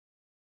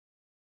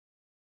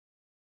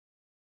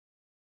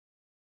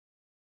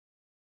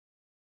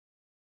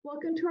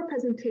Welcome to our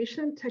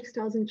presentation,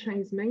 Textiles in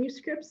Chinese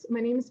Manuscripts. My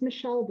name is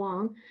Michelle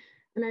Wang,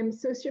 and I'm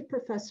Associate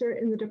Professor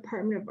in the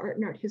Department of Art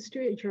and Art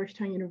History at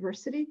Georgetown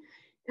University.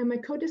 And my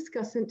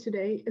co-discussant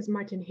today is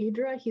Martin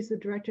Heijdra. He's the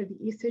Director of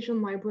the East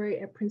Asian Library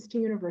at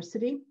Princeton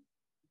University.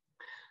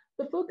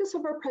 The focus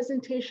of our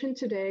presentation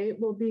today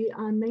will be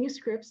on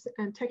manuscripts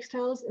and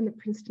textiles in the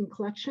Princeton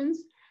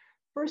collections.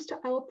 First,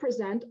 I will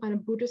present on a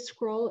Buddhist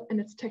scroll and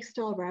its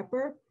textile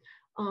wrapper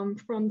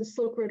from the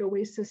Silk Road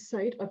Oasis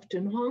site of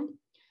Dunhuang.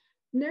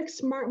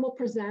 Next, Martin will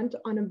present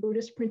on a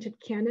Buddhist printed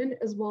canon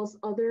as well as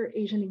other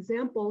Asian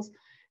examples.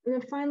 And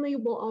then finally,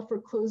 we'll offer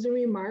closing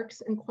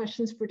remarks and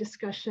questions for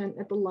discussion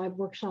at the live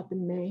workshop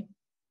in May.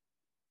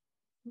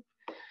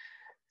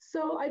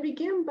 So I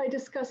begin by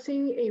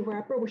discussing a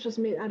wrapper which is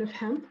made out of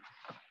hemp,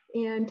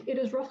 and it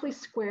is roughly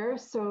square,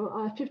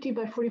 so 50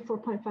 by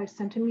 44.5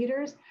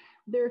 centimeters.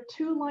 There are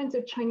two lines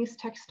of Chinese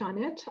text on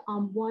it,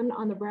 one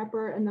on the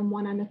wrapper and then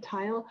one on a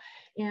tile,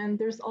 and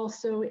there's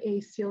also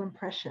a seal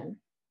impression.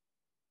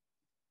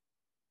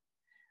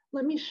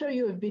 Let me show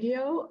you a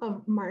video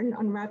of Martin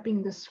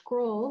unwrapping the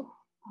scroll.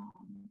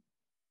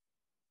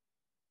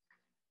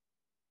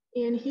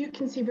 And here you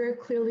can see very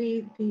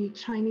clearly the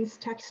Chinese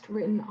text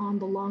written on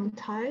the long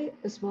tie,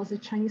 as well as the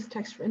Chinese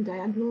text written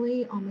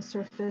diagonally on the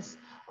surface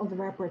of the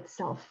wrapper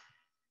itself.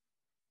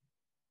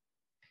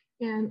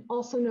 And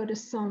also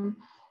notice some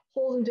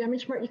holes and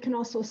damage mark. You can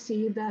also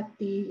see that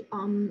the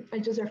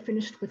edges are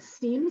finished with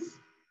seams.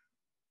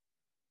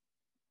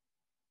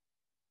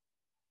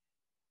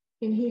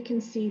 And here you can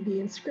see the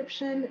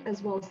inscription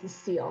as well as the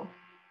seal.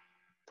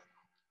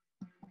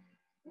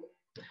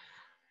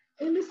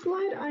 In this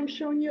slide, I'm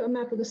showing you a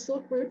map of the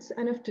Silk Routes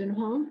and of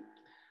Dunhuang.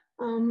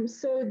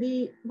 So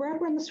the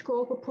wrapper and the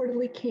scroll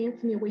purportedly came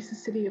from the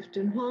oasis city of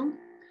Dunhuang.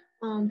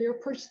 They were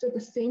purchased at the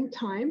same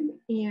time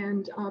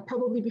and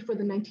probably before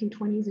the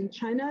 1920s in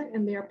China,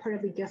 and they are part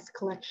of the guest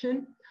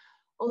collection.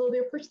 Although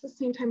they were purchased at the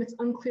same time, it's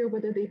unclear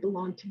whether they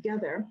belong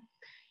together.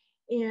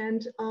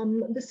 And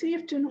the city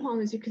of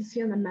Dunhuang, as you can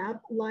see on the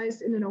map,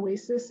 lies in an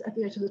oasis at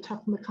the edge of the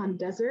Taklamakan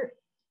Desert.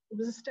 It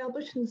was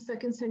established in the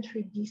 2nd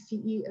century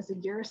BCE as a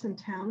garrison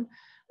town.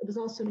 It was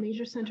also a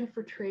major center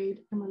for trade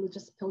and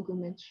religious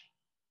pilgrimage.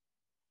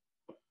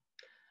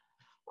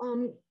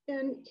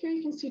 And here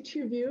you can see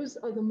two views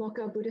of the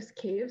Moka Buddhist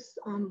caves,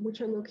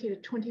 which are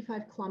located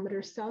 25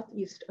 kilometers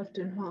southeast of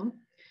Dunhuang.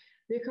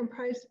 They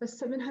comprise of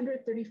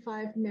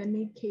 735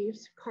 man-made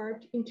caves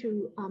carved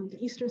into the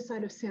eastern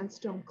side of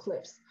sandstone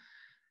cliffs.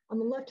 On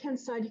the left-hand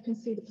side, you can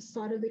see the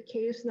facade of the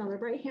caves, and on the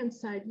right-hand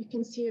side, you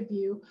can see a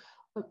view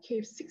of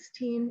cave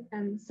 16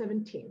 and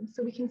 17.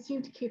 So we can see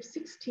into cave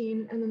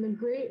 16, and then the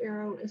gray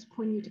arrow is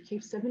pointing to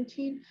cave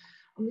 17.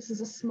 This is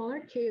a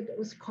smaller cave that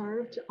was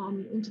carved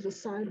into the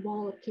side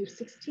wall of cave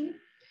 16.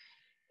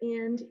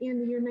 And in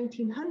the year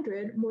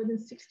 1900, more than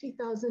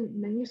 60,000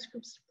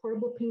 manuscripts,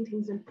 portable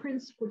paintings, and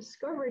prints were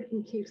discovered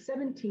in cave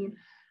 17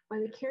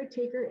 by the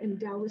caretaker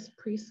and Taoist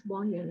priest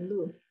Wang and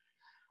Lu.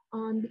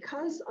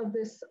 Because of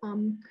this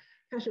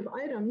cache of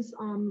items,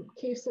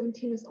 Cave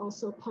 17 is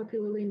also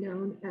popularly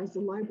known as the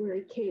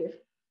Library Cave.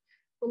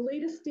 The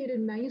latest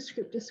dated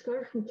manuscript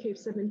discovered from Cave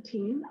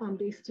 17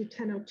 dates to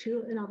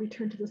 1002, and I'll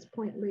return to this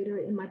point later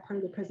in my part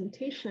of the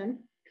presentation.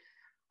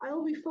 I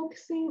will be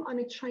focusing on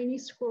a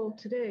Chinese scroll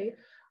today,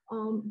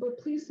 but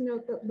please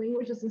note that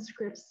languages and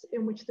scripts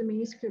in which the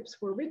manuscripts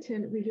were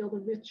written reveal the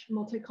rich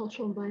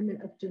multicultural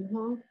environment of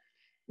Dunhuang.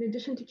 In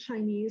addition to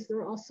Chinese, there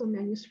are also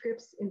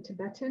manuscripts in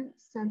Tibetan,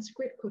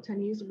 Sanskrit,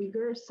 Khotanese,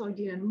 Uyghur,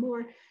 Saudi, and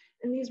more.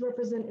 And these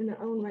represent in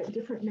their own right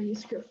different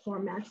manuscript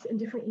formats and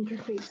different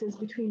interfaces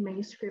between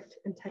manuscript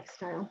and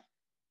textile.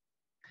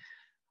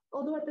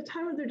 Although at the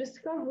time of their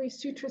discovery,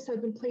 sutras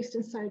had been placed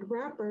inside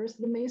wrappers,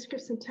 the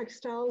manuscripts and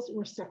textiles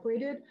were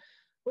separated,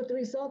 with the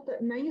result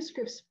that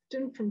manuscripts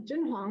from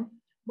Dunhuang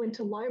went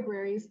to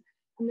libraries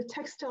and the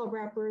textile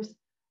wrappers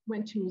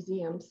went to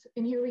museums.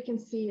 And here we can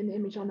see in the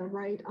image on the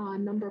right a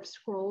number of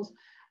scrolls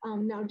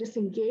now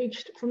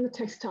disengaged from the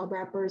textile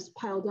wrappers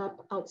piled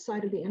up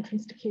outside of the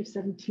entrance to Cave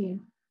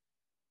 17.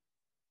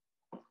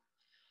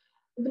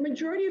 The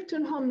majority of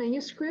Dunhuang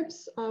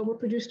manuscripts were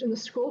produced in the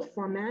scroll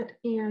format,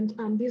 and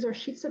these are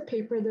sheets of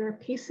paper that are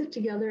pasted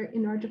together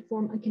in order to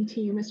form a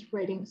continuous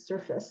writing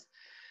surface.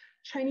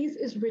 Chinese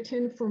is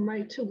written from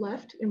right to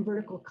left in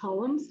vertical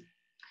columns.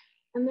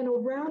 And then a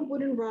round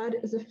wooden rod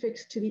is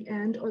affixed to the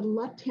end or the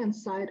left-hand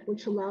side,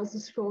 which allows the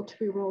scroll to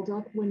be rolled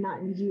up when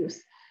not in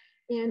use.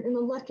 And in the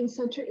left and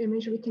center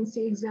image, we can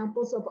see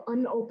examples of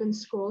unopened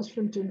scrolls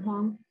from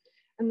Dunhuang.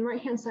 On the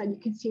right-hand side, you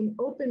can see an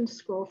opened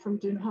scroll from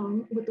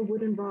Dunhuang with the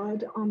wooden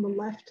rod on the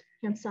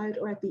left-hand side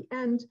or at the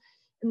end.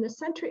 In the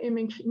center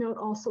image, note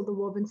also the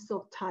woven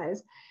silk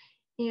ties.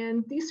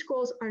 And these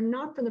scrolls are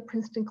not from the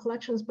Princeton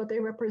collections, but they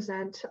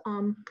represent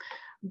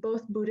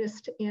both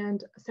Buddhist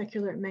and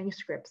secular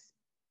manuscripts.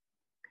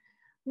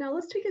 Now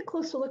let's take a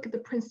closer look at the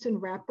Princeton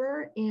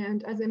wrapper.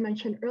 And as I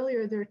mentioned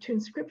earlier, there are two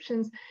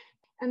inscriptions,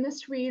 and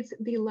this reads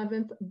the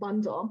 11th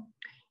bundle.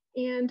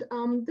 And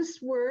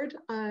this word,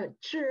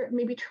 zhi,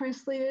 may be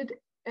translated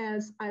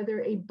as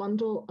either a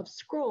bundle of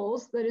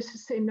scrolls, that is to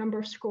say, number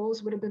of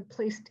scrolls would have been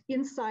placed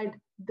inside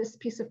this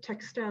piece of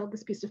textile,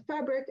 this piece of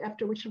fabric,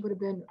 after which it would have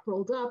been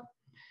rolled up.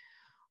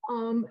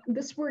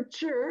 This word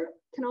zhi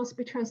can also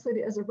be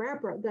translated as a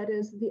wrapper, that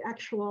is the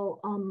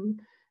actual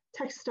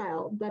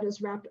textile that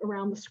is wrapped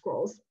around the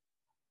scrolls.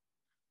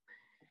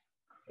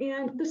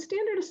 And the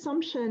standard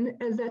assumption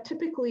is that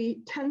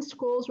typically 10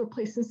 scrolls were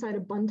placed inside a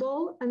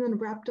bundle and then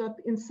wrapped up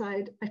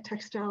inside a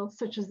textile,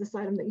 such as this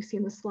item that you see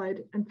in the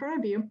slide in front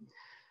of you.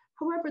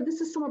 However,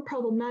 this is somewhat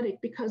problematic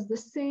because the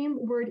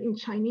same word in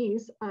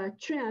Chinese,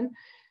 quan,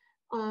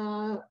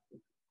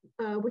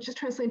 which is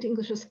translated to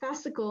English as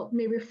fascicle,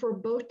 may refer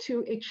both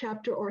to a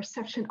chapter or a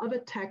section of a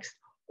text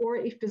or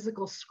a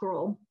physical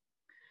scroll.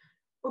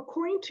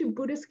 According to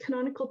Buddhist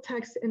canonical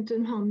texts and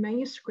Dunhuang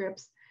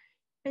manuscripts,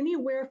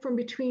 anywhere from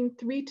between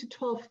 3 to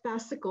 12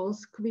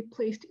 fascicles could be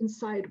placed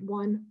inside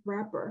one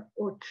wrapper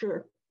or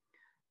zhi.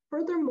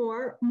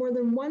 Furthermore, more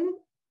than one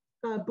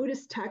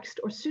Buddhist text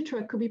or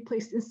sutra could be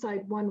placed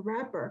inside one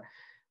wrapper.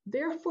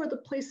 Therefore, the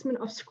placement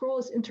of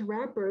scrolls into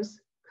wrappers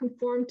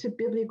conform to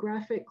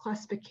bibliographic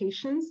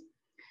classifications.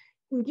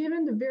 And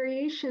given the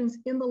variations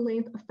in the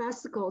length of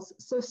fascicles,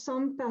 so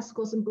some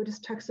fascicles in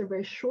Buddhist texts are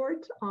very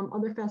short,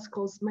 other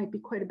fascicles might be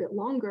quite a bit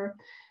longer.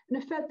 In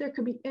effect, there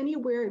could be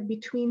anywhere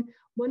between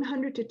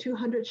 100 to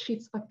 200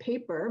 sheets of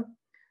paper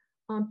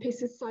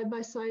pasted side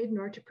by side in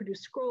order to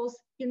produce scrolls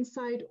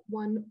inside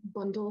one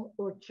bundle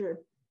or zhi.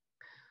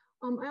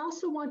 I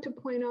also want to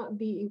point out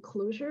the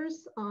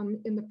enclosures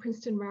in the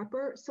Princeton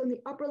wrapper. So in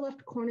the upper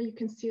left corner, you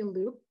can see a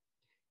loop.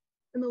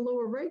 In the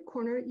lower right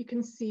corner, you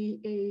can see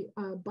a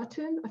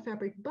button, a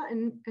fabric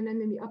button, and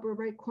then in the upper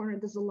right corner,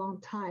 there's a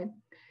long tie.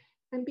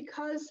 And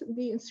because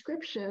the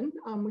inscription,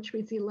 which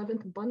reads the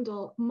 11th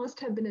bundle, must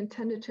have been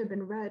intended to have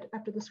been read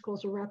after the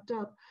scrolls were wrapped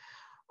up,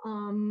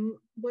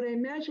 what I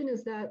imagine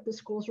is that the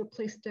scrolls were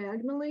placed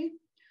diagonally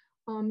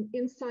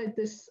inside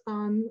this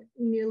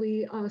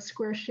nearly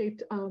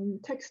square-shaped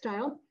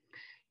textile.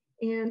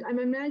 And I'm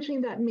imagining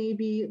that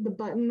maybe the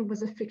button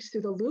was affixed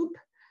through the loop,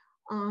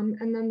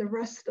 and then the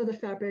rest of the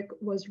fabric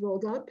was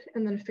rolled up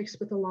and then affixed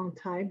with a long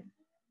tie.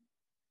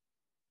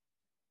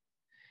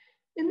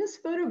 In this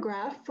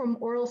photograph from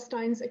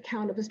Orlstein's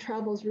account of his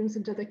travels, rooms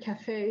into the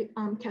cafe,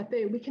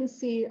 we can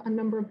see a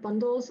number of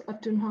bundles of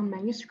Dunhuang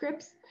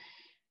manuscripts.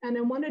 And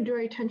I want to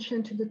draw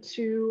attention to the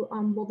two,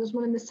 well, there's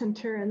one in the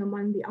center and then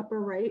one in the upper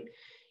right.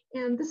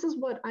 And this is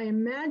what I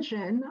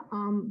imagine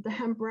the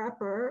hemp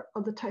wrapper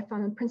of the type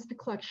found in Princeton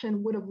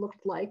collection would have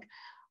looked like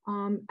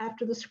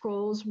after the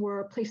scrolls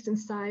were placed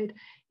inside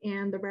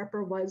and the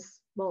wrapper was,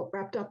 well,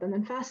 wrapped up and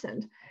then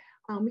fastened.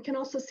 We can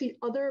also see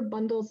other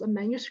bundles of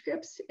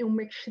manuscripts in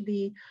which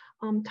the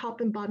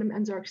top and bottom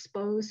ends are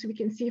exposed. So we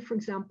can see, for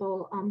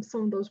example,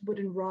 some of those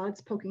wooden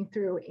rods poking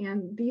through,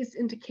 and these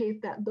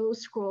indicate that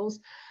those scrolls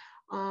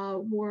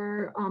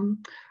were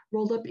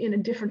rolled up in a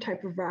different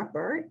type of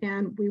wrapper,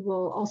 and we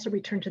will also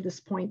return to this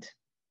point.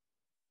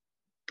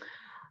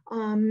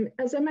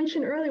 As I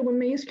mentioned earlier, when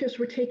manuscripts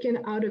were taken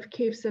out of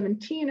Cave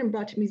 17 and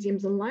brought to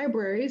museums and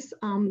libraries,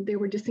 they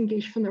were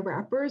disengaged from the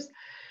wrappers.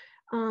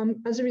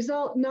 As a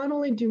result, not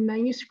only do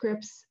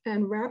manuscripts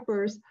and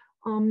wrappers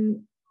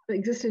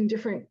exist in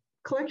different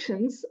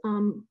collections,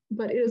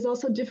 but it is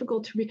also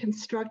difficult to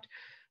reconstruct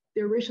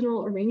the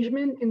original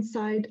arrangement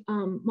inside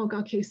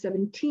Mogao Cave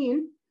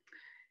 17.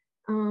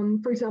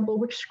 For example,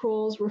 which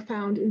scrolls were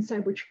found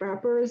inside which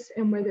wrappers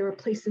and where they were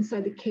placed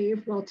inside the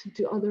cave relative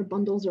to other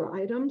bundles or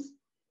items.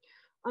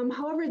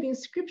 However, the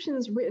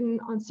inscriptions written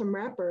on some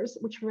wrappers,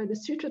 which provide the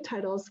sutra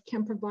titles,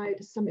 can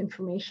provide some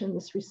information in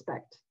this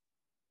respect.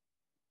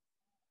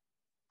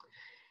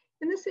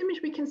 In this image,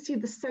 we can see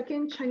the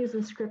second Chinese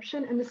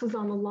inscription, and this is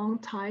on the long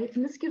tie,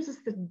 and this gives us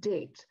the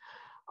date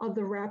of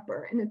the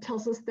wrapper, and it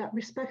tells us that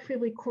respectfully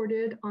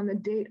recorded on the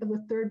date of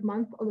the 3rd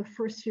month of the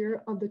 1st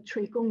year of the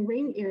Cui Gong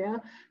reign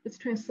era, which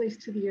translates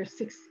to the year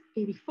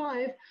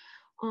 685,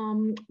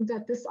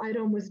 that this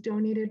item was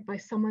donated by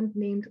someone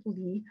named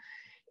Li,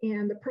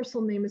 and the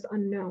personal name is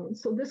unknown.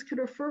 So this could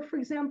refer, for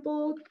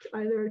example,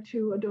 either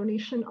to a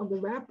donation of the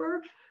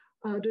wrapper,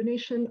 a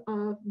donation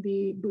of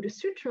the Buddha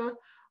Sutra,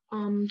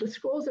 the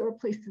scrolls that were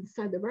placed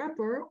inside the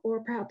wrapper, or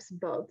perhaps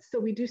both. So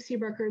we do see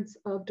records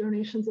of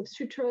donations of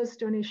sutras,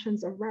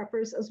 donations of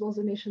wrappers, as well as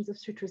donations of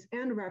sutras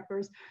and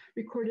wrappers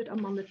recorded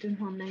among the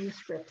Dunhuang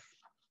manuscripts.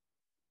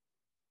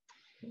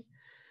 Okay.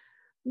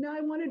 Now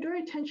I want to draw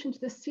attention to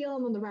the seal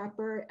on the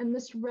wrapper, and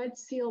this red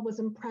seal was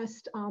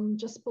impressed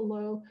just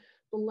below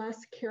the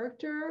last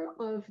character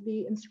of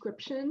the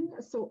inscription.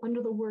 So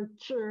under the word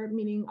zhi,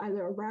 meaning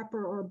either a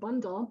wrapper or a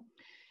bundle.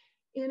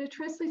 And it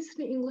translates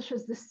to English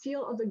as the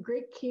seal of the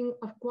great king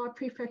of Gua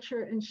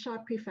Prefecture and Sha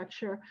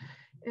Prefecture.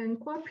 And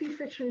Gua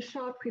Prefecture and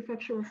Sha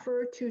Prefecture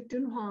refer to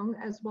Dunhuang,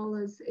 as well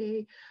as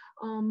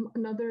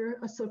another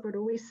so-called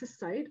oasis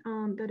site,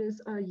 that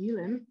is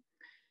Yilin.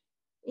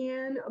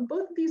 And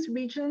both of these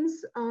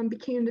regions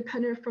became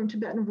independent from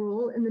Tibetan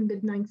rule in the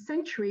mid-9th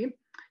century.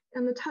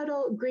 And the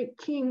title Great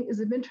King is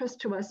of interest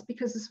to us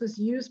because this was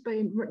used by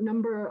a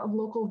number of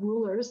local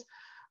rulers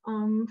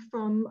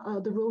from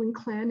the ruling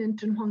clan in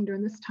Dunhuang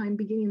during this time,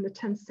 beginning in the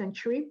 10th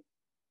century.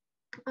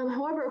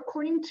 However,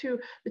 according to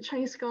the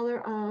Chinese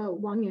scholar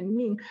Wang and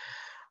Ming,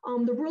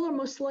 the ruler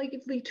most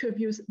likely to have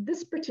used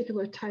this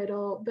particular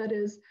title, that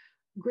is,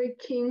 Great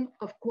King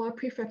of Gua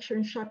Prefecture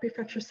and Sha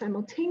Prefecture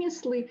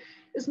simultaneously,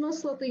 is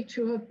most likely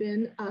to have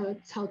been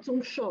Cao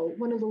Zongshou,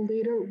 one of the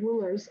later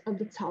rulers of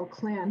the Cao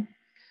clan.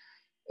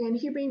 And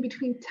he reigned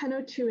between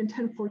 1002 and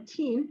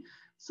 1014.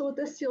 So what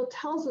this seal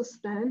tells us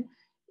then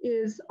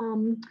is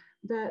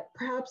that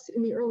perhaps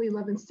in the early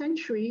 11th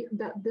century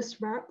that this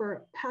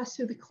wrapper passed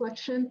through the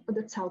collection of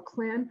the Cao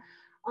clan.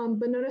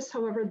 But notice,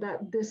 however,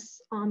 that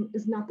this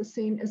is not the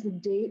same as the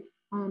date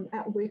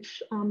at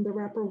which the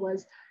wrapper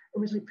was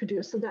originally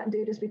produced. So that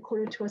date is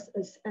recorded to us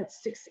as at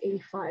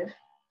 685.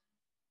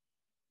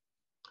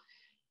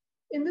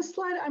 In this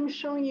slide, I'm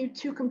showing you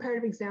two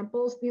comparative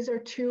examples. These are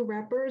two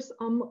wrappers,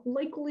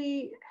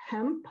 likely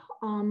hemp,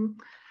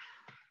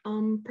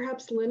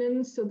 perhaps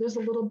linen. So there's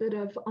a little bit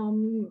of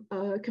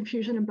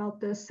confusion about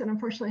this, and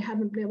unfortunately I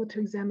haven't been able to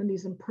examine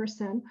these in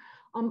person.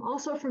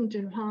 Also from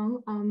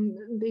Dunhuang,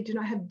 they do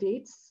not have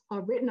dates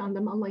written on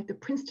them, unlike the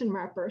Princeton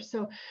wrapper.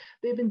 So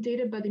they've been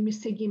dated by the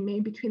Musegi Mei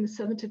between the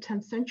 7th to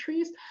 10th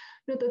centuries.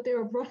 Note that they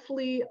are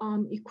roughly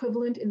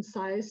equivalent in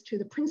size to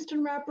the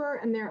Princeton wrapper,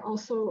 and they're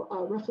also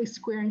roughly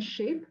square in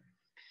shape.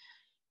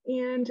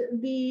 And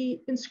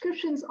the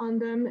inscriptions on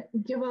them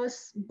give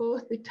us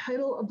both the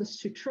title of the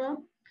sutra,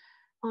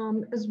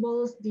 as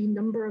well as the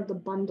number of the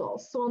bundle.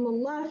 So on the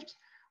left,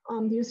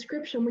 the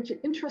inscription, which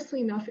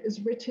interestingly enough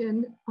is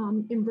written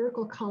in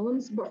vertical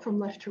columns, but from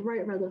left to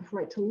right rather than from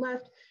right to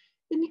left,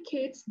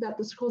 indicates that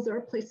the scrolls that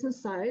are placed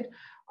inside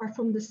are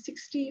from the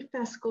 60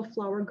 fascicle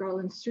flower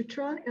garland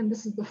sutra, and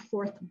this is the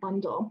 4th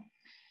bundle.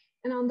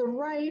 And on the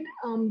right,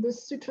 the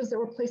sutras that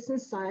were placed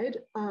inside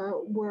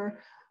were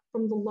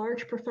from the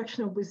large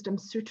Perfection of Wisdom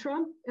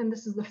Sutra, and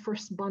this is the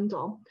 1st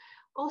bundle.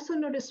 Also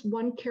notice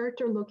one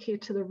character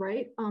located to the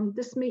right.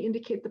 This may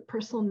indicate the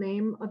personal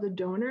name of the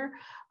donor,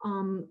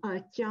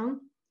 Jiang.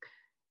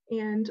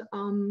 And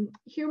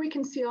here we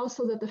can see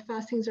also that the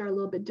fastenings are a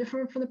little bit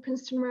different from the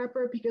Princeton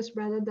wrapper, because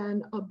rather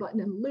than a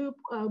button and loop,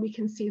 we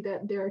can see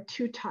that there are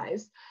 2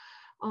 ties.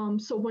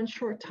 So one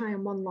short tie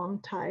and one long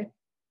tie.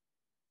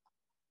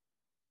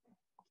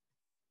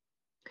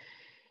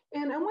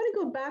 And I want to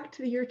go back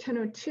to the year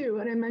 1002,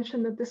 and I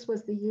mentioned that this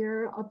was the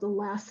year of the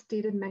last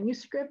dated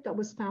manuscript that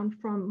was found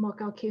from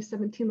Mokao Cave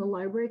 17, the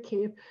library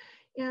cave.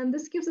 And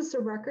this gives us a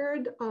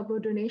record of a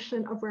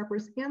donation of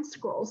wrappers and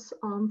scrolls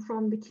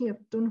from the king of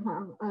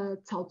Dunhuang,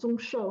 Cao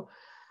Zongshou,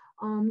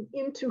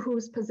 into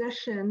whose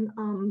possession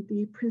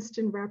the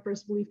Princeton wrapper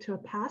is believed to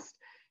have passed.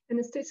 And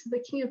it states that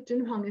the king of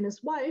Dunhuang and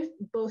his wife,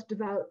 both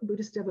devout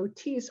Buddhist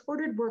devotees,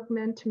 ordered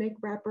workmen to make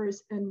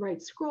wrappers and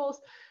write scrolls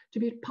to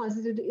be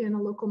deposited in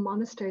a local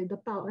monastery, the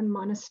Bao'en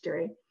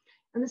Monastery.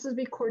 And this is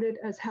recorded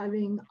as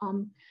having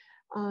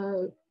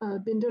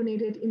been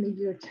donated in the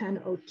year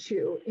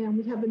 1002. And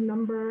we have a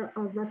number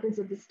of records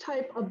of this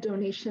type of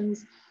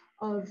donations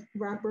of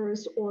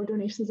wrappers or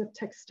donations of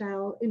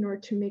textile in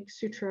order to make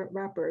sutra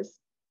wrappers.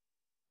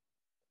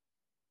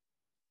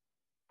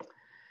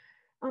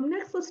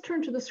 Next, let's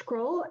turn to the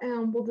scroll,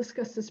 and we'll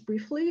discuss this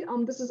briefly.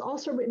 This is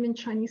also written in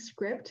Chinese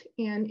script,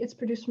 and it's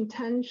produced from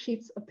 10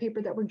 sheets of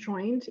paper that were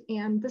joined.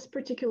 And this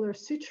particular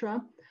sutra,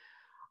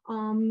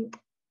 the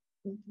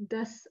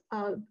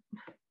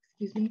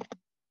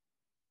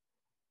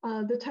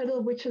title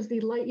of which is the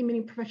Light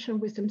Emitting Perfection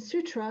of Wisdom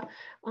Sutra,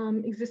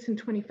 exists in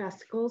 20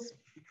 fascicles.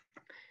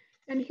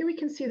 And here we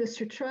can see the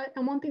sutra.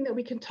 And one thing that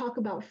we can talk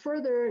about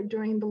further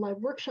during the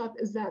live workshop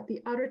is that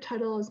the outer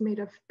title is made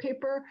of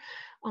paper.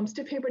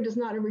 Stiff paper does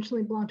not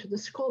originally belong to the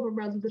scroll, but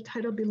rather the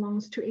title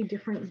belongs to a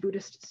different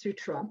Buddhist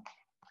sutra.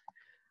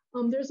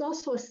 There's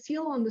also a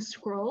seal on the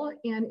scroll,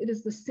 and it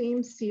is the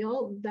same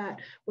seal that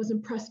was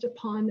impressed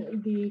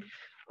upon the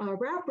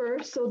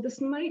wrapper. So this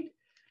might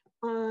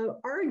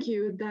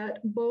argue that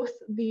both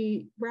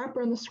the wrapper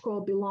and the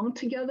scroll belong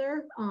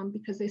together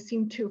because they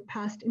seem to have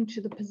passed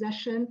into the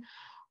possession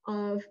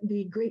of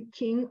the great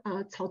king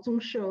Cao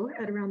Zongshou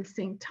at around the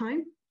same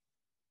time.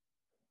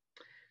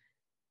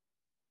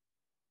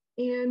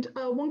 And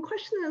one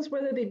question is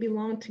whether they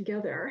belong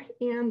together.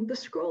 And the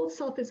scroll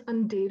itself is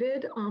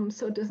undated,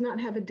 so it does not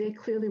have a date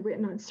clearly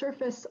written on its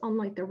surface,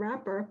 unlike the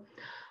wrapper.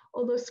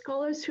 Although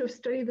scholars who have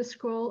studied the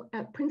scroll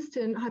at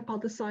Princeton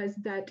hypothesize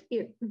that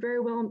it very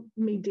well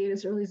may date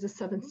as early as the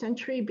 7th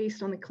century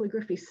based on the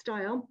calligraphy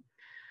style.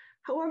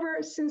 However,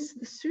 since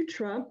the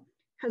sutra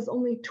has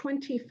only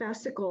 20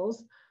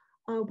 fascicles,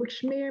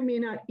 which may or may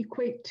not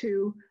equate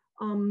to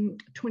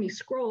 20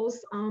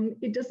 scrolls,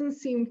 it doesn't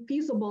seem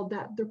feasible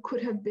that there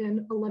could have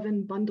been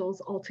 11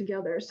 bundles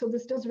altogether. So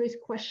this does raise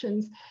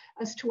questions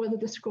as to whether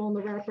the scroll and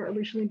the wrapper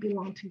originally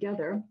belonged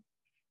together.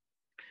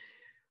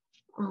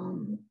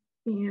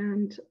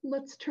 And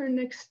let's turn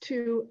next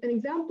to an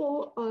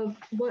example of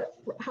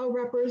how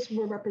wrappers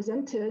were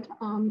represented,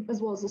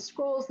 as well as the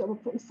scrolls that were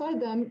put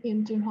inside them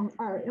in Dunhuang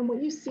art. And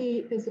what you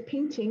see is a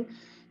painting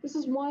This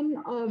is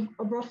one of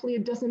roughly a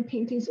dozen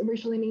paintings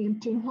originating in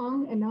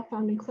Dunhuang and now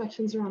found in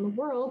collections around the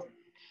world,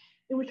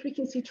 in which we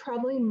can see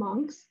traveling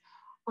monks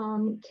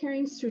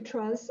carrying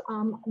sutras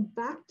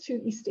back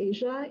to East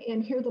Asia.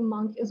 And here the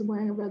monk is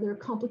wearing a rather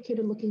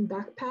complicated looking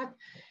backpack.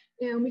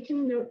 And we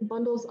can note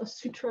bundles of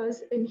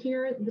sutras. And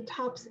here the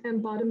tops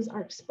and bottoms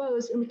are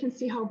exposed. And we can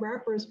see how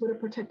wrappers would have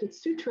protected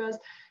sutras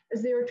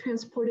as they were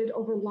transported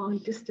over long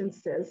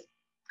distances.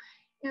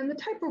 And the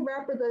type of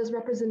wrapper that is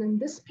represented in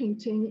this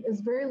painting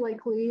is very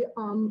likely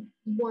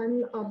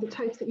one of the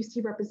types that you see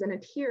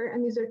represented here.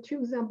 And these are two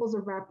examples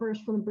of wrappers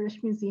from the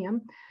British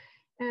Museum.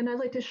 And I'd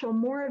like to show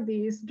more of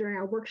these during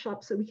our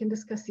workshop so we can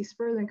discuss these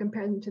further and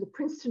compare them to the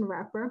Princeton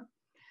wrapper.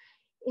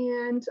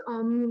 And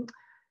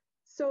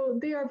so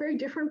they are very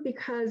different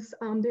because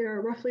they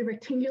are roughly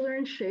rectangular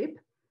in shape.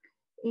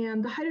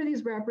 And the height of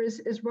these wrappers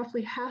is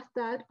roughly half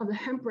that of the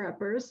hemp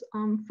wrappers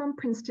from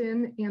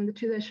Princeton and the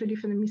two that I showed you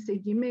from the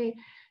Musée Guimet.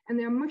 And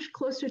they're much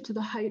closer to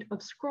the height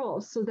of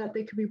scrolls so that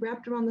they could be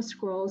wrapped around the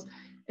scrolls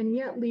and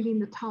yet leaving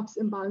the tops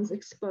and bottoms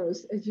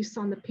exposed, as you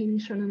saw in the painting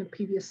shown in the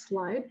previous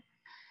slide.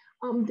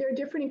 They're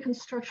different in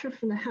construction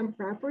from the hemp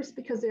wrappers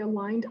because they're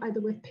lined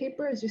either with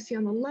paper, as you see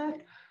on the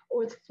left, or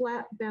with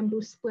flat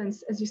bamboo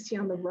splints, as you see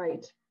on the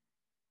right.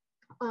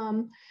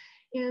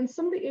 And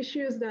some of the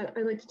issues that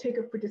I'd like to take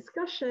up for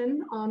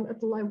discussion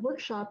at the live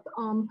workshop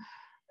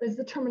is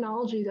the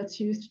terminology that's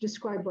used to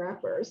describe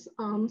wrappers.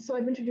 So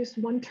I've introduced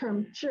one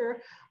term, zhi.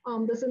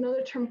 There's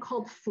another term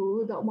called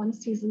fu that one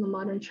sees in the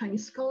modern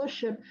Chinese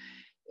scholarship.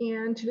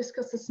 And to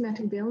discuss the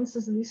semantic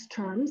valences of these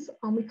terms,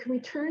 we can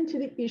return to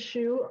the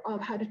issue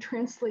of how to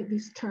translate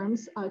these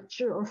terms,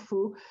 zhi or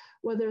fu,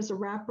 whether it's a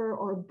wrapper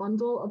or a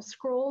bundle of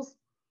scrolls.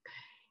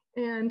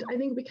 And I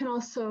think we can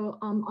also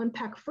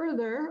unpack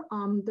further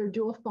their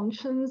dual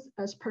functions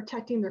as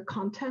protecting their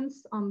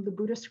contents, the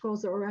Buddhist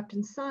scrolls that were wrapped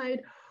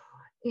inside,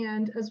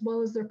 and as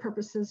well as their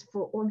purposes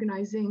for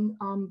organizing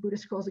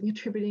Buddhist scrolls and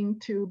contributing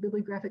to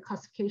bibliographic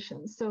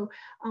classifications. So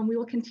we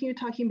will continue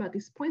talking about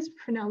these points,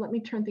 but for now, let me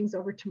turn things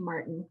over to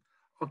Martin.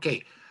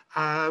 Okay,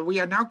 we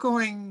are now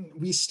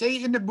we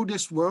stay in the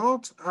Buddhist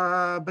world,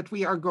 but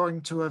we are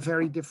going to a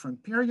very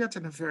different period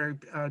and a very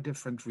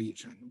different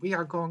region. We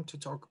are going to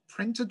talk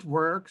printed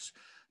works,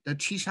 the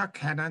Chisha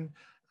canon,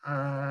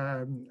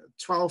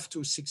 12th to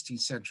 16th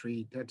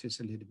century. That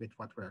is a little bit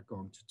what we're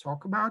going to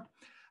talk about.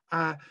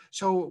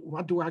 So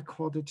what do I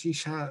call the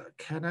Chisha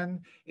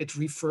canon? It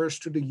refers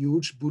to the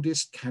huge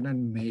Buddhist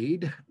canon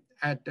made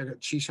at the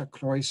Chisha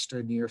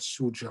cloister near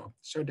Suzhou.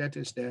 So that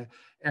is the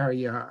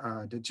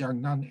area, the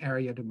Jiangnan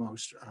area, the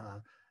most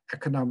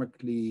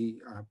economically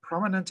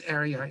prominent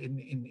area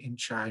in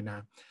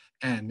China.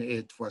 And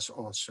it was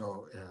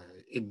also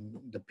in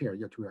the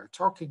period we are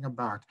talking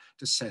about,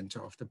 the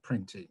center of the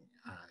printing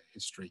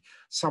history.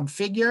 Some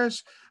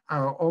figures,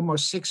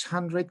 almost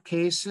 600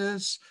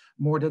 cases,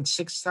 more than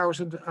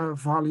 6,000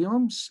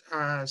 volumes.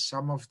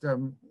 Some of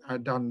them are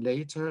done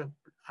later.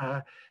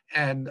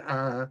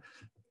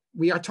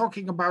 We are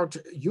talking about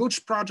a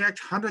huge project,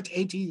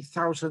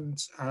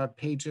 180,000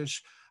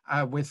 pages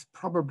with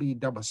probably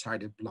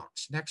double-sided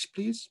blocks. Next,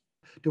 please.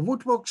 The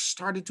woodwork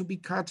started to be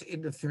cut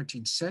in the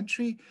 13th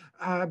century.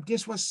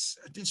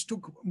 This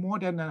took more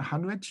than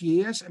 100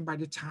 years, and by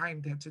the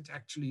time that it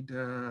actually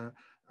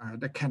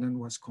the canon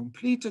was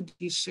completed,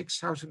 these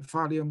 6,000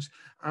 volumes,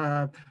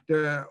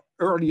 the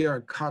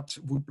earlier cut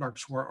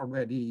woodblocks were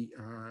already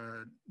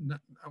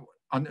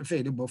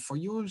unavailable for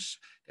use.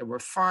 There were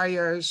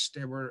fires,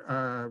 there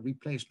were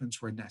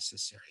replacements were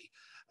necessary.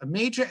 A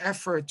major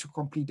effort to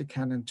complete the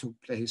canon took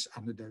place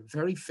under the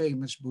very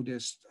famous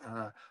Buddhist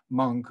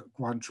monk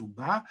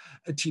Guanzhouba,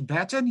 a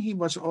Tibetan. He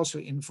was also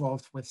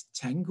involved with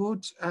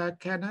Tenggud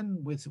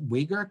canon, with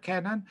Uyghur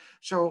canon.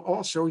 So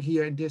also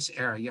here in this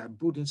area,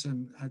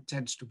 Buddhism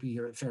tends to be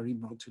a very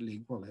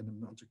multilingual and a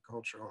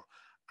multicultural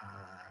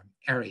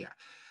area.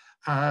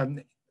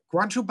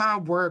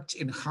 Guanzhouba worked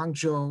in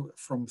Hangzhou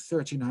from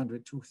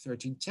 1300 to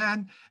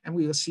 1310, and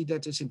we will see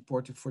that is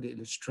important for the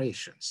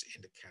illustrations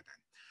in the canon.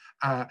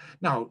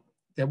 Now,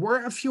 there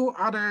were a few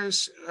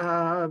others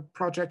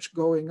projects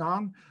going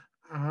on.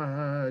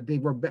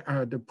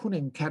 The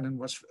Puning canon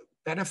was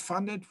better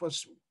funded,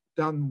 was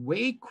done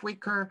way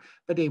quicker,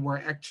 but they were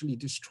actually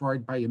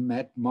destroyed by a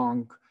mad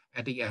monk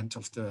at the end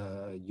of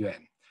the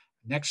Yuan.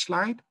 Next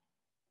slide.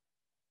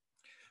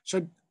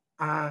 So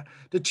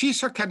the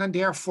Chisha canon,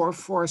 therefore,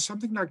 for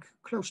something like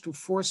close to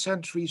 4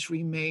 centuries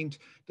remained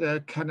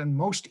the canon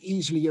most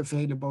easily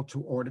available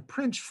to order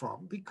prints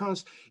from,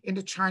 because in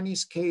the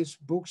Chinese case,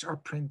 books are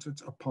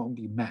printed upon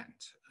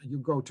demand. You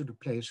go to the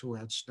place who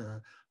has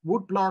the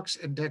wood blocks,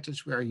 and that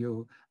is where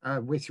you,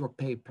 with your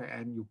paper,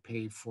 and you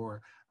pay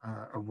for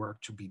a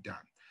work to be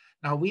done.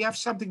 Now, we have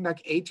something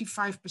like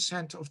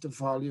 85% of the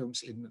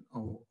volumes in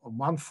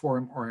one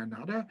form or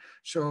another.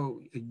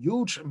 So a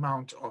huge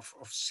amount of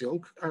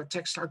silk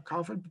textile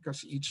covered,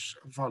 because each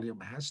volume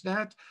has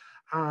that.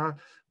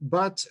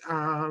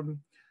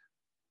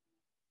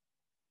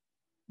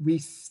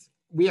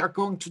 We are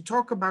going to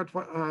talk about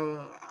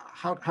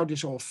how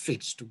this all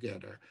fits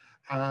together.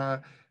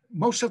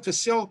 most of the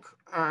silk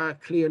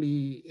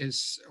clearly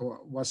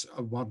was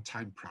a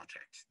one-time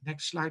project.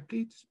 Next slide,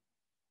 please.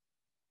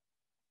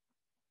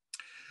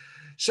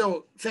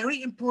 So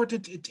very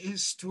important it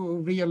is to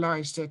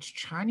realize that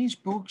Chinese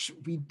books,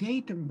 we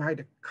date them by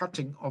the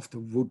cutting of the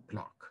wood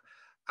block,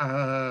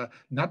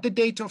 not the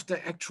date of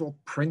the actual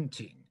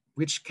printing,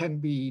 which can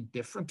be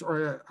different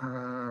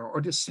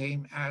or the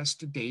same as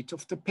the date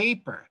of the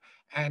paper,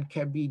 and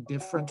can be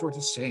different or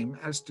the same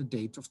as the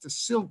date of the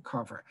silk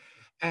cover.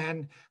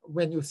 And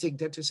when you think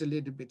that is a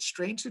little bit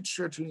strange, it's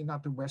certainly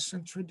not the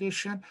Western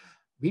tradition.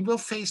 We will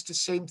face the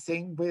same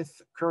thing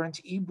with current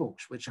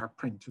ebooks, which are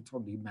printed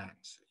on demand.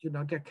 You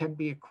know, there can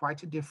be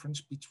quite a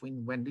difference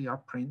between when they are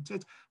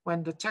printed,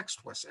 when the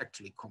text was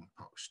actually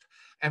composed.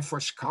 And for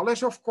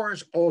scholars, of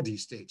course, all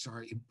these dates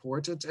are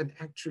important, and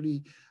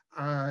actually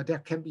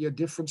there can be a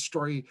different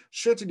story,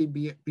 certainly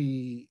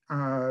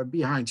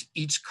behind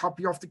each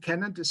copy of the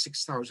canon, the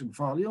 6,000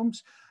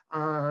 volumes.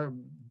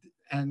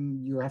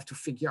 And you have to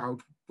figure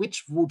out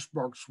which wood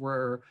blocks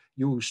were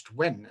used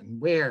when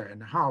and where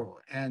and how,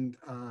 and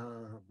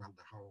well,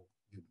 the how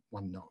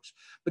one knows,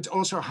 but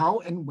also how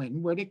and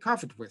when were they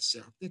covered with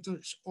silk. It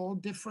is all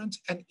different,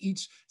 and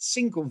each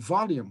single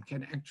volume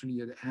can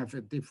actually have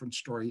a different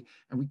story,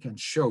 and we can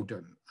show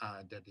them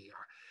that they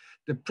are.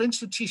 The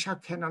Prince of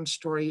Chisha canon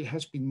story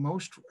has been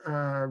most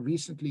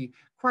recently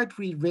quite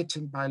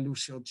rewritten by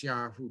Lucille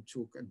Jia, who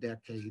took a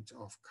decade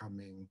of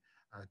coming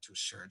to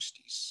search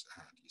these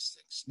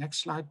things. Next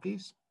slide,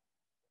 please.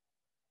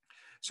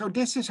 So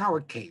this is how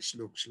a case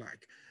looks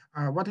like.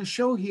 What I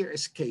show here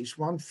is case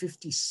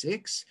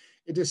 156.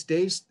 It is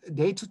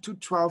dated to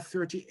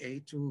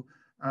 1238, to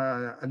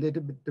a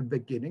little bit the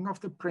beginning of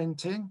the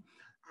printing,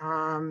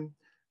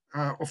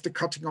 of the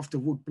cutting of the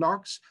wood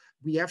blocks.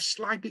 We have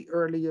slightly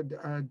earlier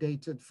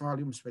dated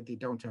volumes, but they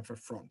don't have a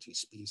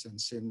frontispiece. And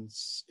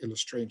since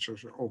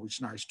illustrations are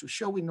always nice to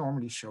show, we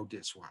normally show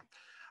this one.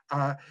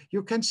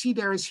 You can see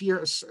there is here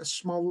a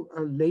small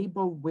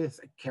label with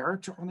a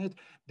character on it.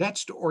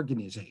 That's the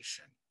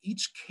organization.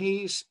 Each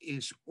case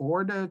is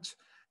ordered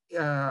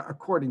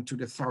according to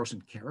the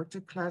 1,000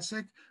 character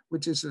classic,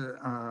 which is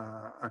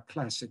a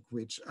classic,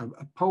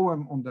 a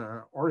poem on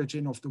the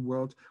origin of the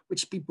world,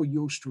 which people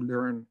use to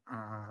learn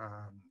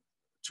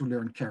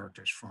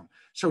characters from.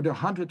 So the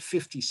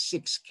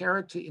 156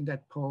 character in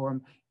that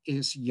poem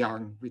is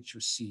Yang, which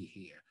you see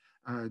here.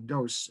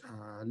 Those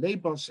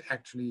labels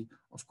actually,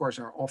 of course,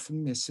 are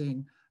often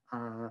missing,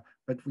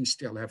 but we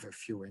still have a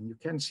few. And you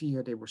can see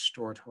here they were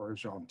stored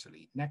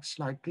horizontally. Next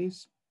slide,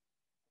 please.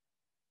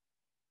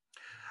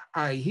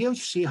 Here you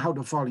see how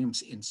the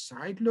volumes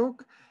inside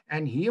look.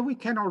 And here we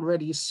can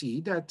already see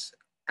that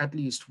at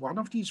least one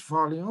of these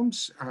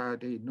volumes,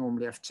 they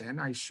normally have 10,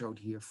 I showed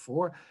here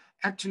 4,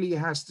 actually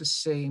has the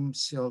same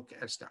silk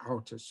as the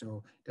outer,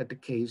 so that the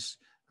case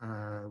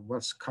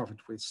was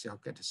covered with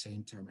silk at the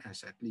same time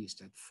as at least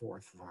that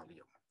 4th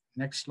volume.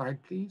 Next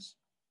slide, please.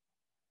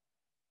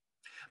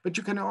 But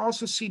you can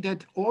also see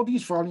that all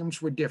these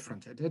volumes were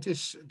different. That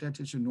is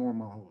a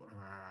normal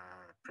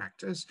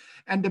practice.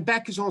 And the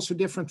back is also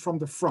different from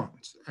the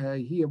front.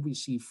 Here we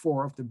see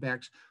 4 of the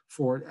backs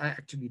for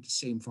actually the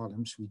same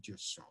volumes we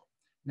just saw.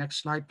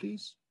 Next slide,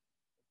 please.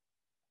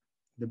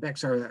 The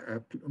backs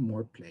are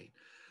more plain.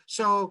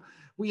 So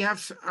we have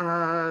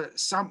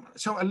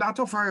so a lot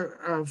of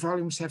our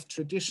volumes have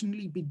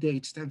traditionally been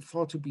dated and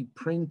thought to be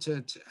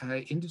printed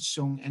in the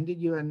Song and the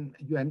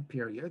Yuan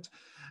period.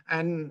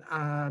 And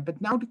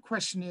but now the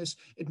question is,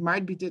 it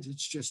might be that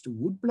it's just the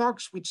wood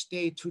blocks which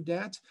date to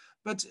that,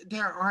 but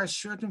there are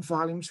certain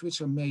volumes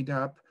which are made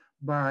up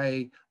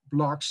by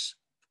blocks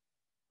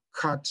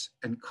cut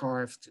and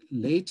carved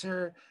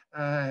later,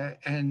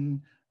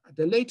 and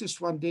the latest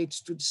one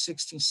dates to the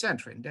 16th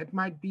century, and that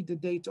might be the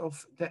date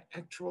of the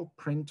actual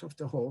print of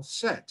the whole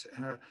set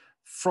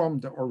from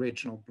the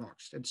original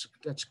blocks.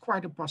 That's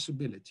quite a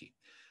possibility.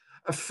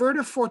 A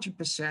further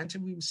 40%,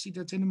 and we will see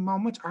that in a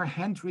moment, are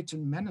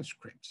handwritten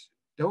manuscripts.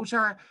 Those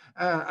are,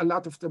 a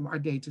lot of them are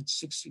dated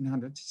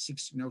 1600 to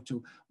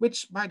 1602,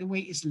 which, by the way,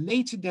 is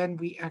later than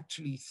we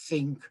actually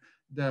think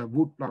the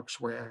wood blocks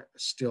were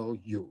still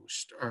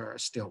used,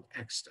 still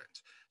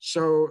extant.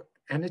 So,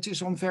 and it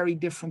is on very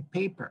different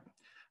paper.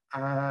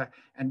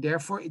 And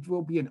therefore it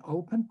will be an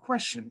open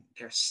question.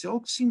 Their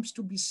silk seems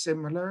to be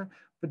similar,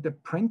 but the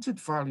printed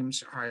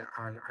volumes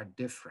are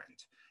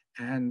different.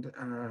 And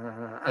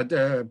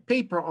the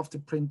paper of the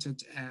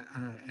printed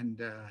and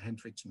the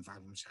handwritten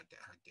volumes are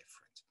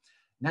different.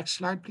 Next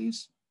slide,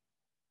 please.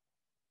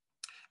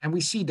 And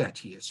we see that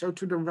here. So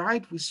to the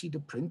right, we see the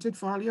printed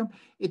volume.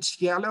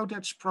 It's yellow.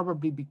 That's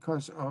probably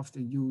because of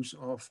the use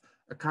of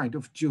a kind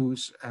of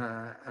juice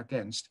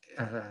against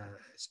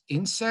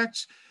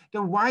insects.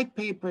 The white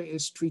paper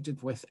is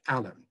treated with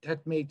alum.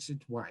 That makes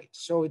it white.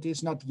 So it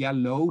is not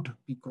yellowed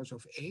because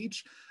of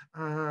age,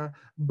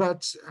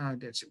 but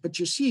that's it. But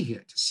you see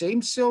here, the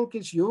same silk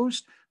is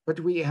used,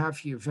 but we have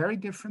here very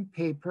different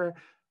paper.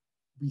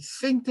 we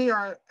think they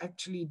are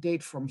actually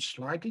date from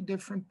slightly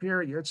different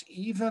periods,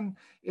 even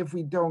if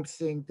we don't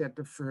think that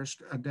the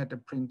first, that the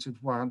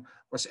printed one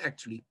was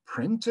actually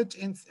printed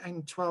in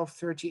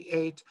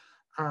 1238.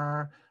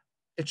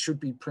 It should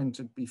be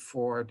printed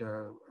before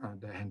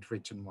the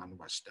handwritten one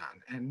was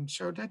done. And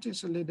so that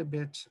is a little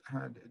bit,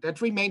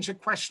 that remains a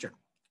question.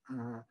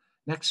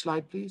 Next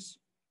slide, please.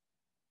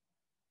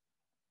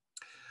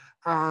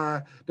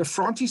 The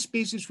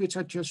frontispieces, which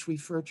I just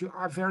referred to,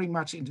 are very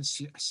much in the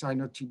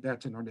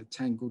Sino-Tibetan or the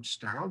Tangut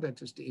style.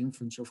 That is the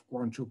influence of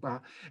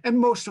Guanjuba. And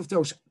most of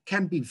those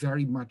can be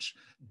very much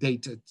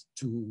dated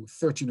to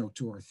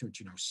 1302 or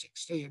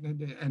 1306.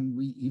 And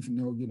we even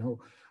know,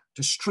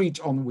 the street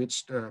on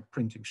which the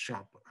printing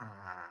shop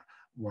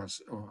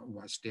was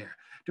there.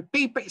 The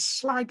paper is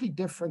slightly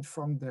different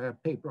from the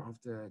paper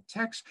of the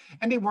text,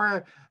 and they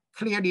were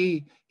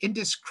clearly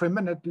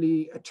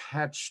indiscriminately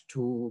attached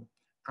to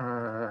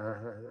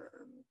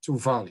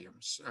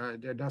volumes.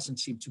 There doesn't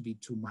seem to be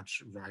too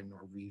much rhyme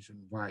or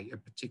reason why a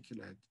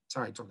particular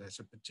title has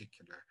a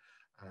particular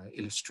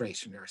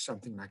illustration. There are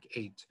something like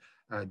 8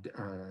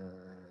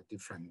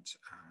 different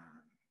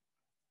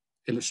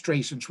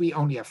illustrations. We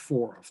only have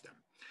 4 of them.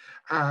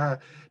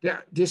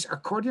 This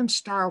accordion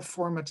style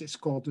format is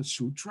called the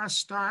sutra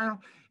style.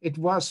 It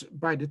was,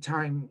 by the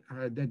time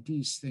that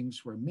these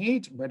things were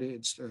made, whether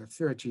it's the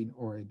 13th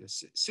or the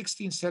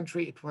 16th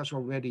century, it was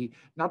already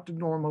not the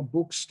normal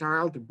book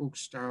style. The book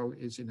style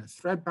is in a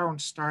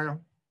thread-bound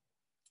style.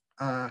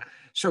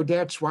 So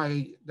that's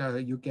why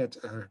you get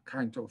a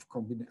kind of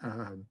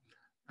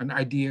an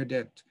idea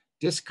that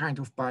this kind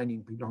of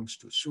binding belongs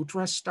to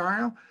sutra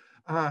style.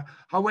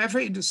 However,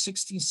 in the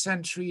 16th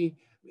century,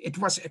 it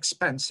was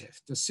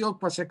expensive. The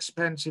silk was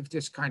expensive.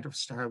 This kind of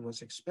style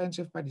was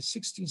expensive. By the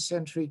 16th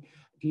century,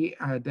 the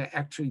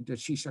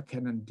Shisha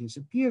canon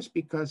disappears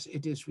because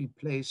it is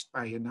replaced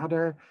by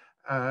another,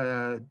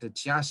 the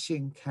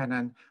Jiaxing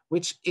canon,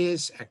 which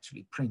is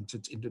actually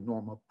printed in the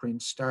normal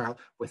print style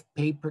with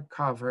paper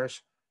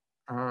covers.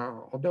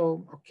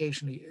 Although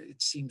occasionally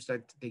it seems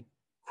that they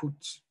could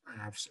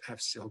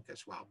have silk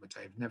as well, but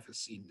I've never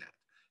seen that.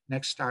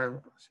 Next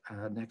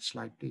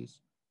slide, please.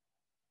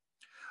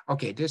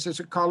 Okay, this is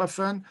a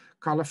colophon.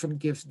 Colophon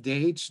gives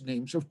dates,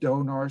 names of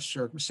donors,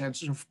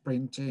 circumstances of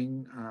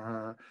printing,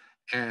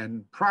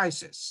 and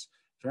prices.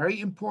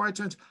 Very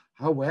important.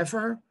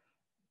 However,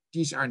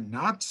 these are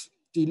not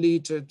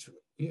deleted.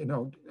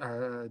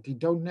 They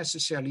don't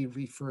necessarily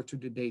refer to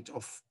the date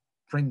of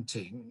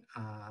printing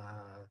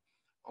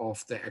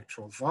of the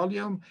actual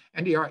volume,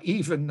 and they are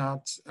even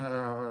not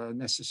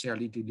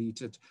necessarily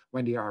deleted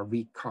when they are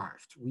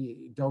recarved.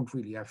 We don't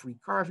really have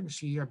recarvings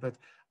here, but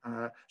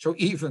so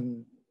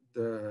even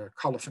the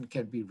colophon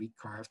can be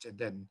recarved, and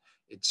then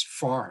it's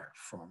far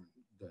from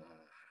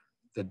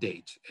the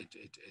date it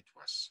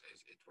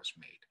was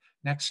made.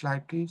 Next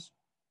slide, please.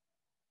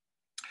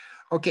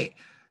 Okay,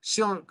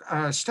 silk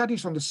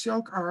studies on the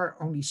silk are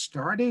only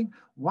starting.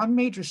 One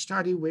major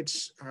study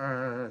which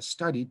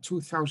studied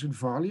 2,000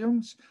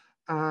 volumes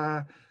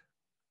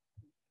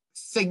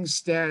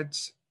thinks that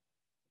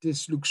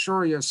this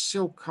luxurious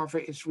silk cover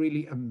is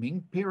really a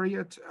Ming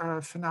period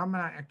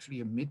phenomena,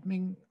 actually a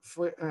mid-Ming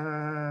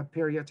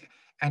period,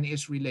 and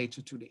is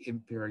related to the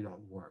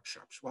imperial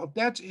workshops. Well,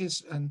 that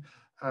is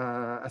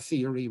a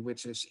theory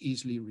which is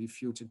easily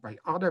refuted by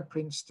other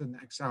Princeton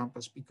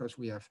examples, because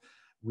we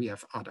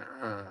have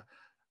other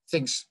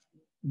things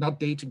not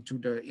dating to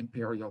the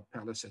imperial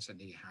palaces, and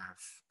they have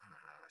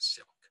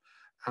silk.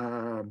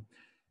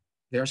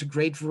 There's a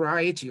great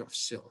variety of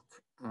silk.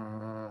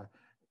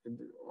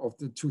 Of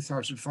the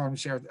 2,000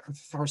 volumes, there are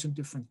 1,000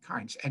 different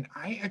kinds. And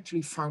I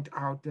actually found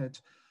out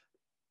that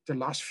the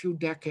last few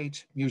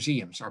decades,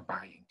 museums are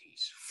buying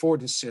these for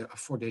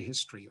the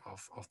history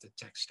of the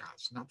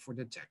textiles, not for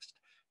the text.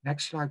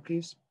 Next slide,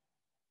 please.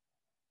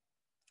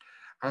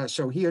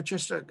 So here,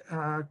 just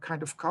a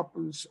kind of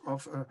couples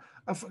of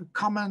a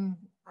common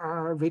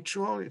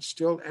ritual. It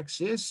still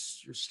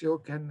exists. You still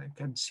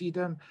can see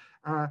them.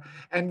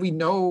 And we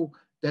know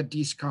that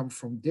these come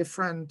from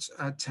different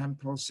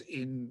temples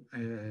in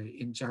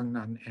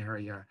Jiangnan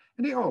area,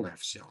 and they all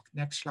have silk.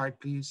 Next slide,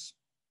 please.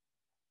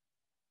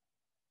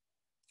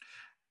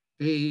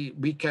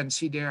 We can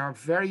see there are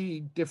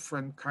very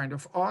different kind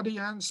of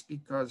audience,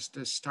 because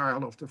the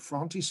style of the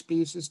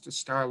frontispieces, the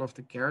style of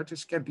the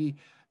characters can be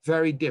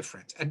very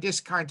different. And this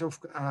kind of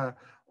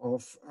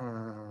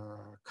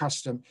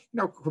custom,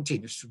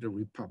 continues to the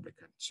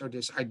Republican. So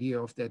this idea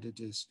of that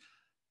it is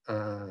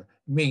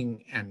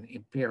Ming and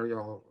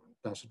imperial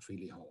doesn't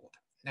really hold.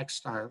 Next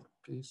style,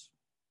 please.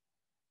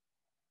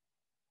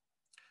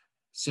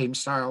 Same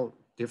style,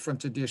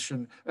 different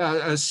edition,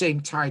 same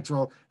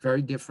title,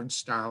 very different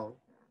style.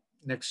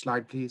 Next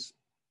slide, please.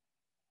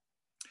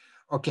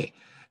 Okay,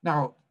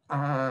 now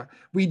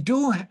we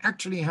do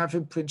actually have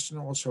in Princeton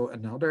also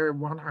another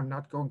one. I'm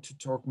not going to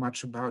talk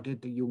much about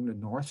it, the Jung, the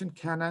Northern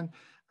Canon.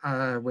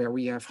 where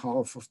we have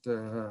half of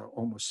the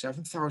almost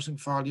 7,000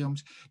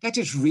 volumes. That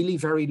is really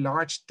very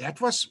large. That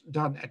was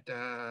done at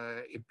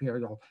the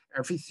Imperial.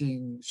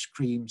 Everything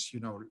screams,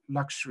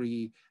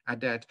 luxury.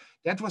 That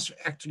was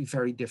actually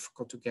very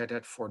difficult to get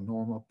at for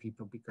normal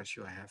people, because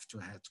you have to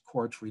have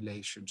court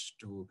relations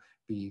to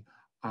be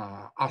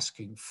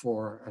asking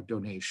for a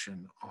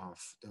donation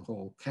of the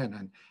whole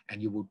canon,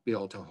 and you would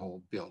build a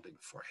whole building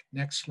for it.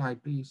 Next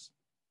slide, please.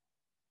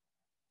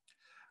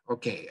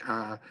 Okay,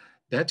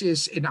 that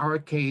is, in our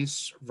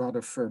case,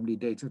 rather firmly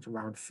dated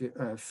around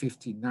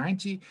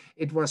 1590.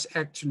 It was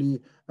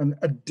actually an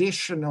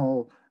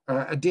additional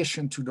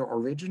addition to the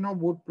original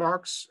wood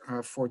blocks,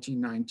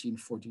 1419,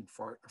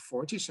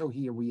 1440. So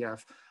here we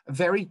have a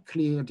very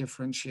clear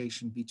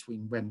differentiation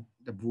between when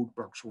the wood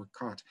blocks were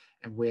cut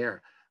and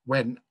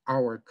when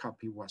our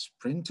copy was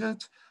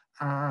printed.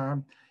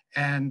 I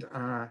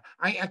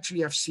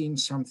actually have seen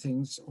some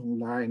things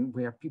online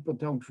where people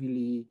don't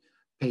really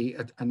pay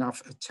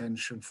enough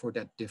attention for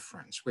that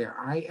difference, where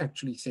I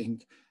actually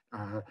think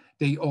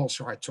they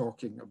also are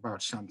talking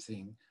about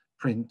something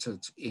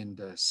printed in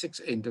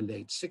the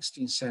late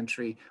 16th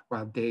century,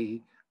 while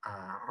they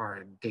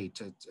are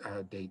dated,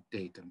 they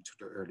date them to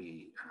the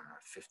early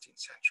 15th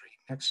century.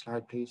 Next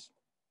slide, please.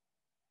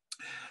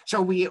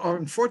 So we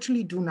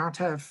unfortunately do not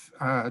have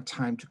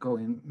time to go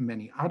in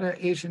many other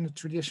Asian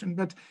traditions,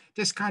 but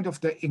this kind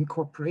of the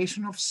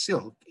incorporation of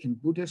silk in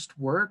Buddhist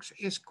works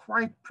is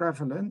quite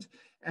prevalent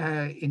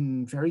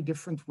in very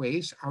different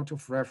ways out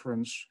of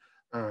reverence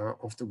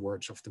of the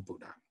words of the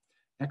Buddha.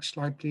 Next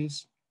slide,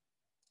 please.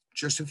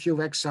 Just a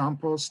few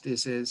examples.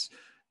 This is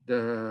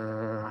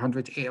the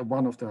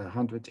one of the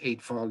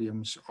 108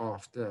 volumes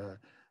of the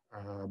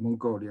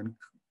Mongolian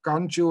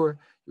Ganjur.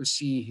 You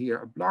see here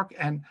a block,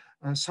 and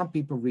some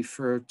people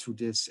refer to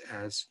this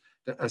as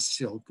a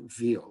silk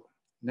veil.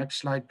 Next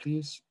slide,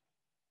 please.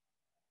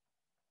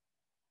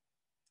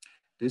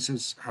 This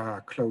is a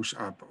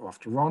close-up of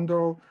the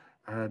rondo.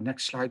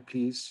 Next slide,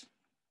 please.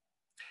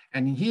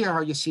 And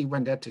here you see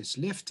when that is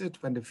lifted,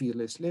 when the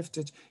veil is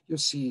lifted, you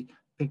see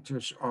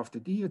pictures of the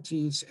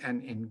deities,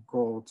 and in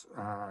gold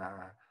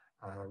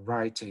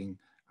writing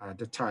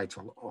the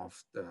title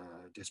of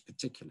this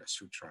particular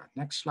sutra.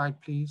 Next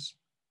slide, please.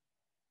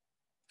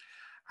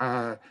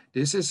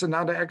 This is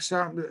another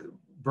example.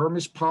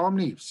 Burmese palm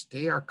leaves,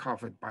 they are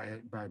covered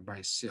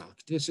by silk.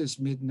 This is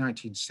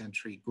mid-19th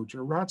century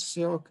Gujarat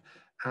silk.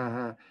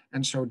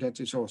 And so that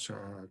is also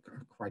a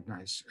quite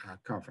nice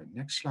cover.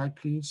 Next slide,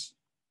 please.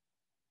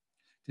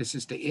 This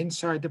is the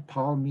inside, the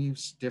palm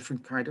leaves,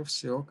 different kind of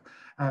silk.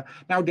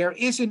 Now there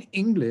is in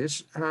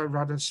English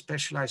rather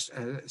specialized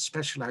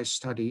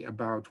study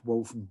about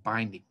woven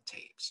binding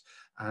tapes.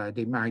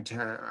 They might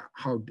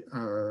how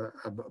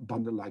a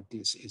bundle like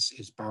this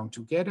is bound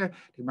together.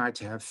 They might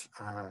have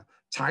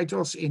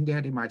titles in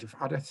there. They might have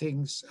other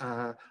things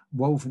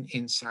woven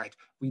inside.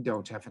 We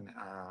don't have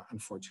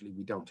unfortunately,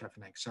 we don't have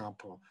an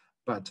example,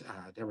 but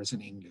there is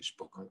an English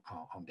book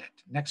on that.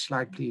 Next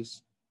slide,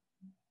 please.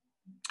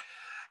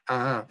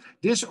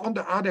 This, on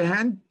the other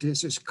hand,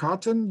 this is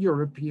cotton,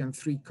 European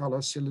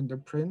 3-color cylinder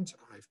print,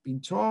 I've been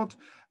told,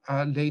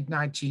 late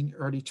 19th,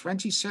 early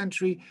 20th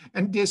century.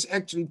 And this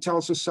actually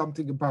tells us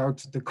something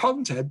about the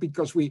content,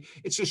 because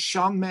it's a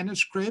Shan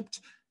manuscript.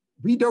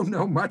 We don't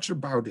know much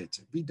about it.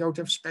 We don't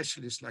have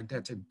specialists like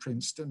that in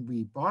Princeton.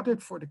 We bought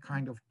it for the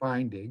kind of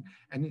binding.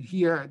 And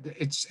here,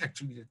 it's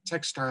actually the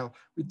textile,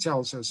 which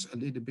tells us a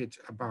little bit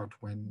about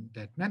when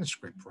that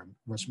manuscript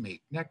was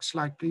made. Next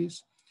slide,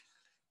 please.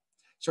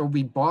 So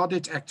we bought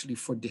it actually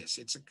for this.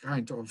 It's a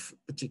kind of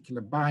particular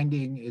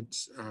binding. It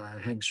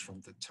hangs from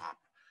the top.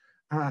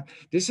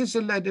 This is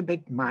a little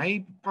bit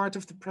my part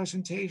of the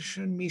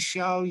presentation.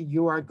 Michelle,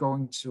 you are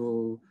going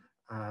to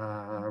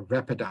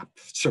wrap it up,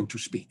 so to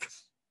speak.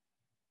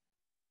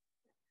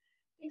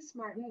 Thanks,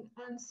 Martin.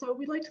 And so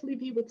we'd like to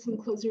leave you with some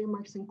closing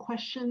remarks and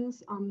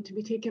questions to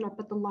be taken up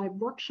at the live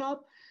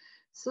workshop.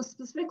 So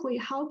specifically,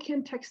 how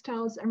can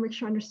textiles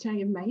enrich your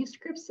understanding of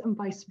manuscripts and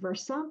vice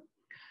versa?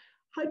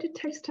 How do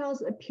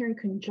textiles appear in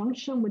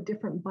conjunction with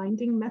different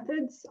binding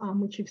methods,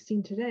 which you've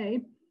seen today?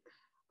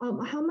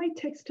 How might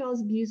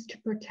textiles be used to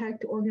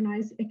protect,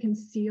 organize, and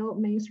conceal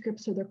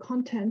manuscripts or their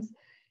contents?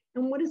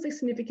 And what is the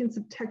significance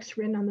of text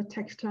written on the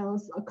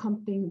textiles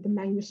accompanying the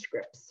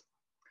manuscripts?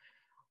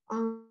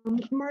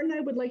 Martin and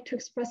I would like to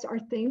express our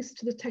thanks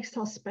to the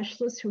textile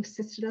specialists who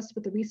assisted us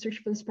with the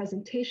research for this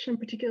presentation.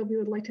 Particularly, we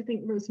would like to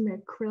thank Rosemary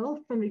Krill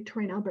from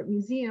Victoria and Albert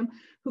Museum,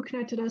 who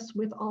connected us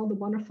with all the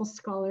wonderful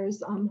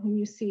scholars whom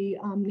you see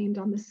named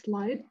on this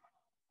slide.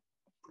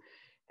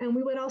 And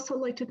we would also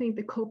like to thank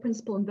the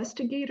co-principal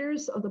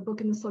investigators of the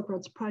Book in the Silk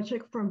Roads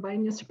Project for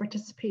inviting us to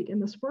participate in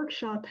this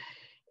workshop.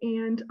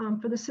 And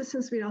for the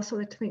assistants, we'd also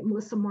like to thank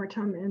Melissa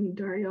Mortam and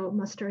Dario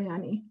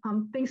Mastroianni.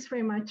 Thanks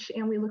very much,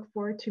 and we look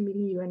forward to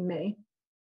meeting you in May.